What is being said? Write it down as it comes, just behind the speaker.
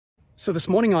So this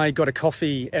morning I got a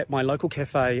coffee at my local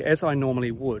cafe as I normally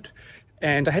would,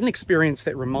 and I had an experience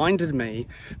that reminded me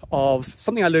of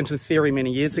something I learned in theory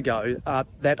many years ago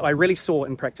that I really saw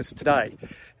in practice today.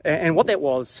 And what that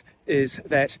was is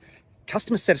that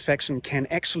customer satisfaction can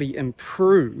actually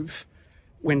improve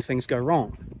when things go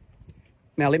wrong.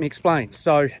 Now let me explain.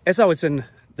 So as I was in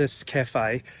this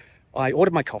cafe, I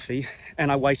ordered my coffee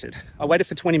and I waited. I waited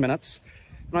for 20 minutes.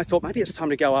 And I thought maybe it's time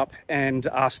to go up and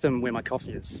ask them where my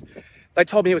coffee is. They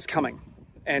told me it was coming.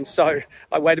 And so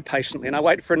I waited patiently and I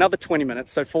waited for another 20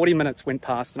 minutes. So 40 minutes went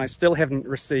past and I still haven't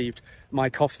received my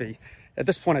coffee. At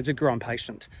this point, I did grow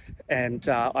impatient. And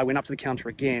I went up to the counter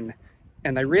again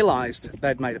and they realized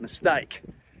they'd made a mistake.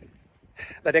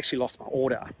 They'd actually lost my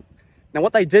order. Now,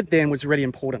 what they did then was really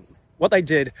important. What they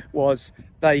did was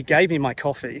they gave me my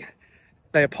coffee,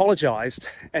 they apologized,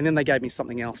 and then they gave me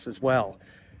something else as well.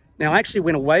 Now, I actually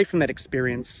went away from that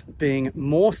experience being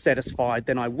more satisfied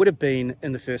than I would have been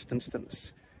in the first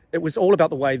instance. It was all about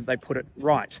the way that they put it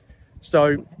right.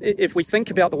 So if we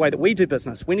think about the way that we do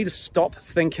business, we need to stop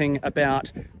thinking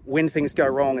about when things go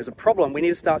wrong as a problem. We need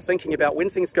to start thinking about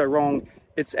when things go wrong,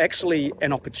 it's actually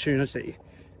an opportunity.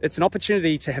 It's an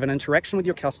opportunity to have an interaction with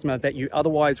your customer that you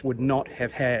otherwise would not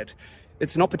have had.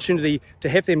 It's an opportunity to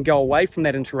have them go away from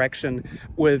that interaction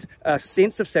with a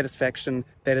sense of satisfaction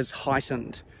that is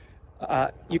heightened.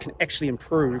 You can actually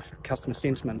improve customer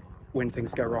sentiment when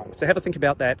things go wrong. So have a think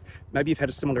about that. Maybe you've had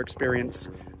a similar experience.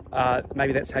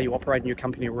 Maybe that's how you operate in your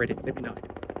company already. Let me know.